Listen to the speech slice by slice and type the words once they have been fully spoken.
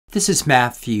This is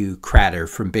Matthew Cratter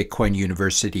from Bitcoin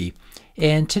University,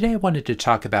 and today I wanted to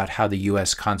talk about how the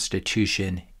US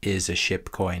Constitution is a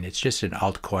shipcoin. It's just an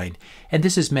altcoin, and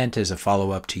this is meant as a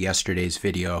follow-up to yesterday's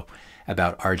video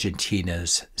about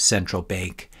Argentina's central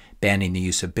bank banning the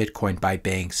use of Bitcoin by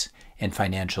banks and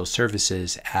financial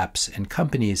services, apps, and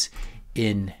companies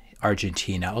in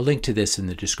Argentina. I'll link to this in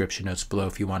the description notes below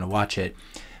if you want to watch it.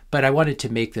 But I wanted to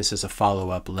make this as a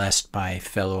follow-up lest my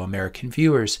fellow American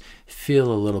viewers feel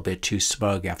a little bit too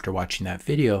smug after watching that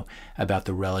video about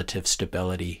the relative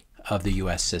stability of the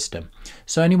US system.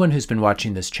 So anyone who's been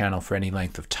watching this channel for any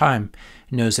length of time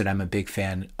knows that I'm a big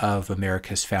fan of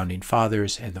America's founding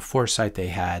fathers and the foresight they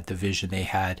had, the vision they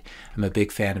had. I'm a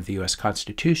big fan of the US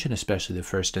Constitution, especially the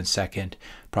First and Second,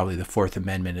 probably the Fourth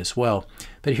Amendment as well.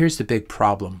 But here's the big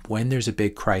problem. When there's a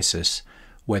big crisis,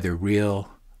 whether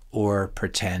real or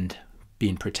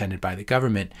being pretended by the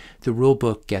government, the rule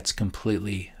book gets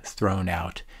completely thrown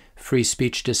out. Free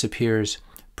speech disappears,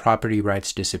 property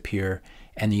rights disappear,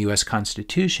 and the US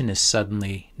Constitution is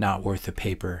suddenly not worth the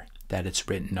paper that it's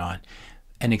written on.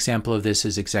 An example of this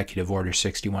is Executive Order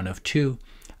 6102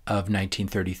 of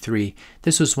 1933.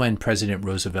 This was when President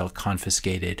Roosevelt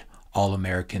confiscated all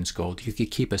Americans' gold. You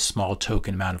could keep a small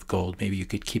token amount of gold. Maybe you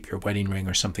could keep your wedding ring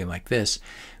or something like this.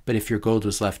 But if your gold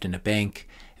was left in a bank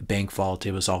vault,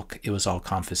 it was all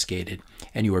confiscated,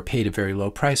 and you were paid a very low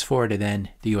price for it, and then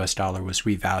the US dollar was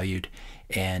revalued,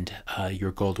 and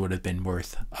your gold would have been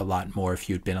worth a lot more if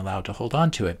you'd been allowed to hold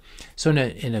on to it. So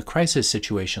in a crisis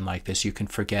situation like this, you can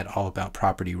forget all about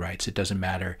property rights. It doesn't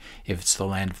matter if it's the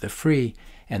land of the free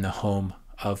and the home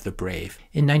of the brave.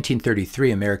 In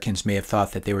 1933, Americans may have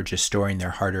thought that they were just storing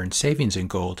their hard-earned savings in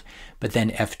gold, but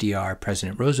then FDR,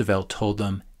 President Roosevelt, told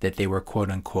them that they were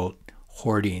quote-unquote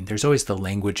hoarding. There's always the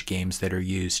language games that are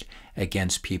used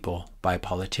against people by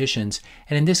politicians.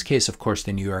 And in this case, of course,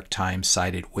 the New York Times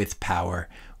sided with power,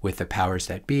 with the powers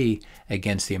that be,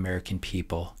 against the American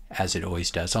people, as it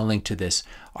always does. I'll link to this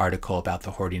article about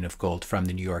the hoarding of gold from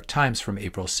the New York Times from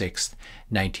April 6th,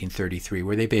 1933,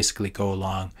 where they basically go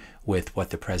along with what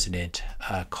the president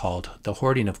called the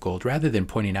hoarding of gold. Rather than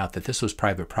pointing out that this was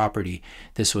private property,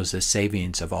 this was the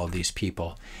savings of all these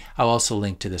people. I'll also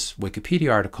link to this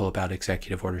Wikipedia article about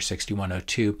Executive Order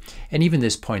 6102, and even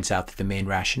this points out that the main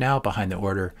rationale behind the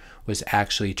order was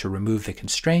actually to remove the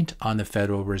constraint on the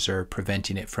Federal Reserve,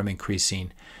 preventing it from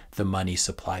increasing the money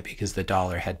supply because the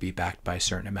dollar had to be backed by a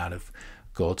certain amount of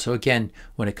gold. So again,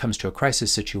 when it comes to a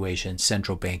crisis situation,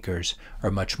 central bankers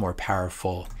are much more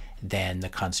powerful than the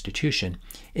Constitution.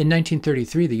 In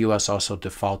 1933, the U.S. also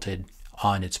defaulted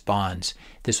on its bonds.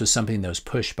 This was something that was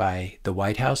pushed by the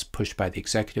White House, pushed by the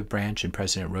executive branch and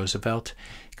President Roosevelt.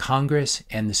 Congress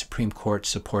and the Supreme Court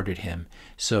supported him.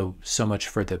 So much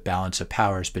for the balance of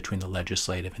powers between the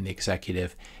legislative and the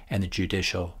executive and the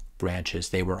judicial branches.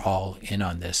 They were all in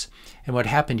on this. And what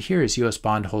happened here is U.S.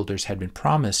 bondholders had been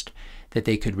promised that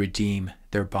they could redeem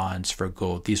their bonds for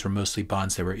gold. These were mostly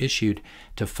bonds that were issued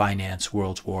to finance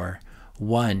World War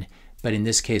I. But in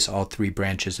this case, all three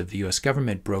branches of the U.S.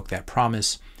 government broke that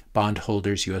promise.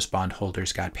 Bondholders, U.S.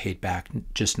 bondholders, got paid back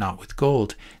just not with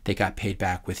gold. They got paid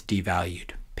back with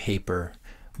devalued paper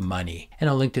money. And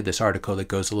I'll link to this article that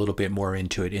goes a little bit more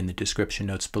into it in the description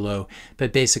notes below.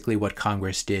 But basically what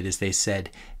Congress did is they said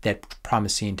that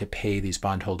promising to pay these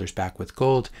bondholders back with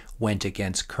gold went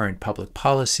against current public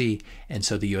policy, and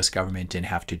so the US government didn't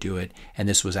have to do it. And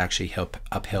this was actually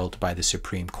upheld by the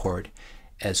Supreme Court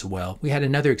as well. We had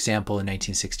another example in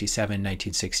 1967,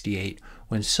 1968,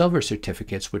 when silver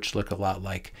certificates, which look a lot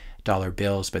like dollar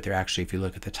bills, but they're actually, if you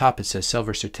look at the top, it says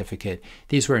silver certificate.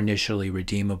 These were initially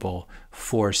redeemable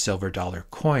for silver dollar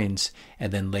coins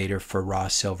and then later for raw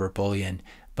silver bullion.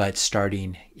 But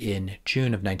starting in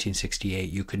June of 1968,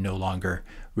 you could no longer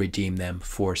redeem them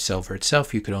for silver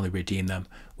itself. You could only redeem them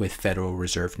with Federal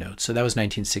Reserve notes. So that was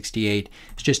 1968.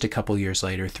 It's just a couple years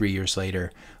later, 3 years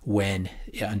later, when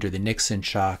under the Nixon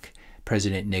shock,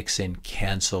 President Nixon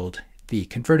canceled the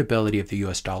convertibility of the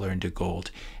US dollar into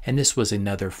gold. And this was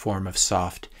another form of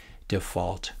soft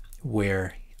default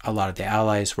where a lot of the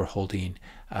allies were holding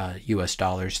US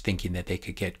dollars, thinking that they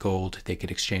could get gold, they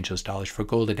could exchange those dollars for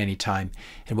gold at any time.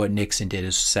 And what Nixon did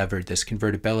is severed this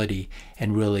convertibility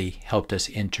and really helped us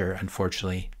enter,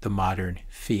 unfortunately, the modern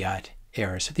fiat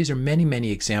era. So these are many,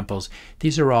 many examples.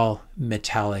 These are all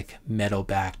metallic,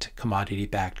 metal-backed,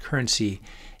 commodity-backed currency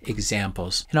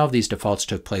examples. And all of these defaults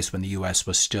took place when the US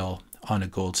was still on a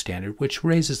gold standard, which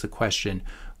raises the question,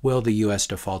 will the U.S.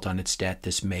 default on its debt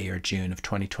this May or June of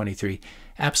 2023?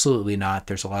 Absolutely not.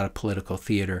 There's a lot of political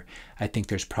theater. I think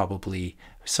there's probably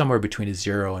somewhere between a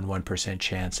 0 and 1%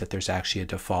 chance that there's actually a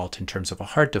default in terms of a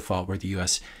hard default where the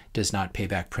U.S. does not pay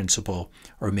back principal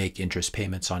or make interest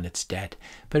payments on its debt.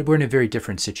 But we're in a very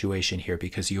different situation here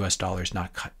because the U.S. dollar is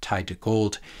not tied to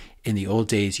gold. In the old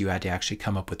days, you had to actually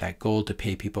come up with that gold to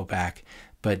pay people back.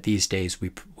 But these days,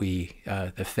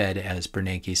 the Fed, as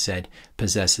Bernanke said,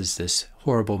 possesses this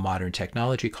horrible modern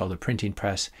technology called a printing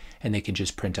press, and they can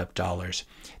just print up dollars.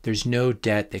 There's no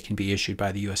debt that can be issued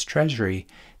by the U.S. Treasury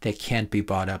that can't be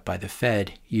bought up by the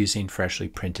Fed using freshly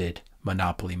printed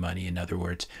monopoly money, in other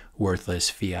words,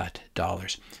 worthless fiat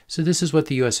dollars. So this is what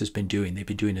the U.S. has been doing. They've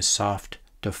been doing a soft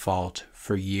default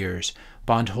for years.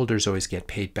 Bondholders always get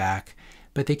paid back,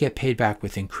 but they get paid back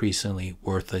with increasingly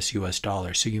worthless U.S.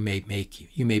 dollars. So you may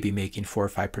be making 4 or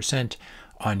 5%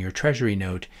 on your treasury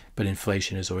note, but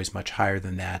inflation is always much higher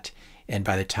than that. And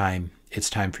by the time it's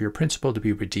time for your principal to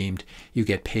be redeemed, you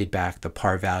get paid back the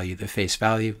par value, the face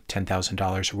value,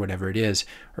 $10,000 or whatever it is,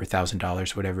 or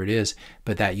 $1,000, whatever it is,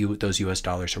 but those U.S.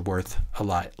 dollars are worth a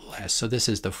lot less. So this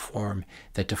is the form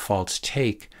that defaults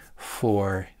take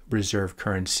for reserve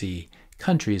currency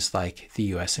countries like the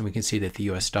U.S. And we can see that the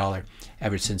U.S. dollar,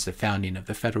 ever since the founding of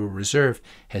the Federal Reserve,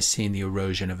 has seen the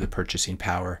erosion of the purchasing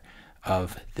power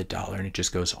of the dollar, and it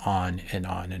just goes on and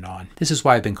on and on. This is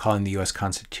why I've been calling the U.S.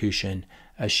 Constitution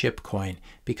a shipcoin,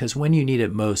 because when you need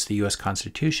it most, the U.S.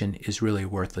 Constitution is really a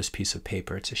worthless piece of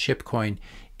paper. It's a shipcoin.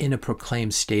 In a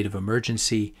proclaimed state of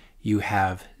emergency, you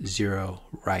have 0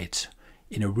 rights.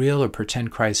 In a real or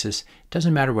pretend crisis, it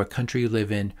doesn't matter what country you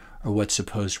live in or what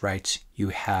supposed rights you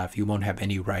have. You won't have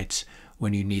any rights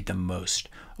when you need them most.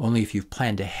 Only if you've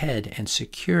planned ahead and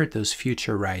secured those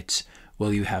future rights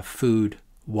will you have food,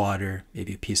 water,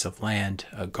 maybe a piece of land,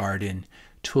 a garden,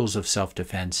 tools of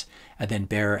self-defense, and then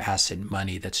bearer asset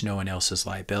money that's no one else's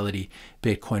liability.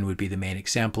 Bitcoin would be the main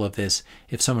example of this.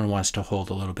 If someone wants to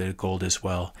hold a little bit of gold as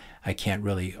well, I can't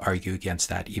really argue against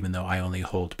that, even though I only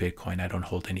hold Bitcoin. I don't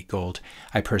hold any gold.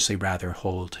 I personally rather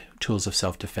hold tools of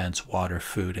self-defense, water,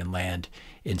 food, and land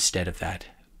instead of that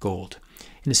gold.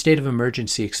 In a state of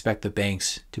emergency, expect the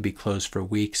banks to be closed for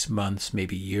weeks, months,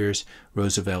 maybe years.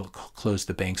 Roosevelt closed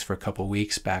the banks for a couple of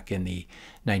weeks back in the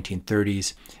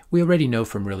 1930s. We already know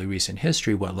from really recent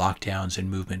history what lockdowns and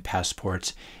movement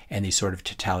passports and these sort of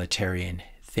totalitarian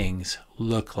things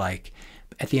look like.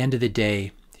 At the end of the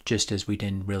day, just as we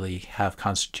didn't really have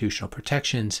constitutional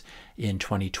protections in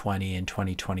 2020 and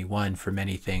 2021 for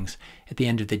many things, at the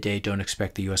end of the day, don't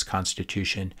expect the U.S.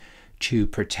 Constitution to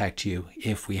protect you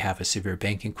if we have a severe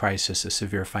banking crisis, a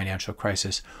severe financial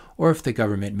crisis, or if the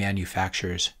government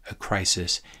manufactures a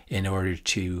crisis in order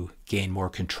to gain more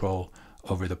control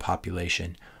over the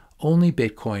population. Only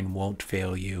Bitcoin won't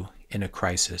fail you in a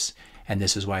crisis. And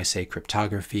this is why I say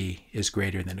cryptography is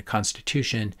greater than a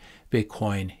constitution.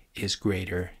 Bitcoin is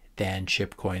greater than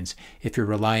shipcoins. If you're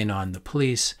relying on the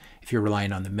police, if you're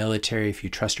relying on the military, if you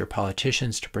trust your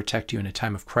politicians to protect you in a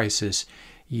time of crisis,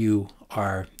 you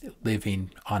are living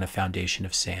on a foundation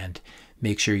of sand.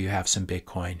 Make sure you have some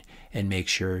Bitcoin and make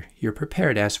sure you're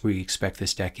prepared as we expect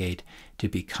this decade to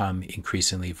become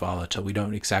increasingly volatile. We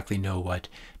don't exactly know what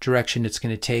direction it's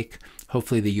going to take.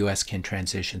 Hopefully the US can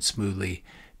transition smoothly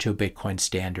to a Bitcoin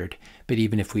standard. But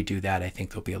even if we do that, I think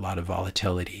there'll be a lot of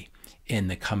volatility in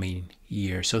the coming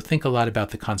year. So think a lot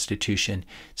about the Constitution.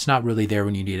 It's not really there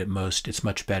when you need it most. It's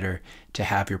much better to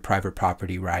have your private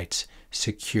property rights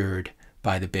secured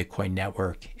by the Bitcoin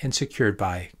network and secured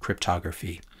by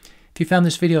cryptography. If you found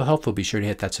this video helpful, be sure to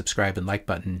hit that subscribe and like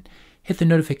button. Hit the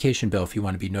notification bell if you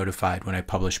want to be notified when I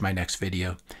publish my next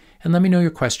video. And let me know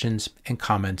your questions and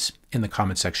comments in the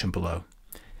comment section below.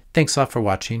 Thanks a lot for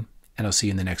watching, and I'll see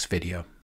you in the next video.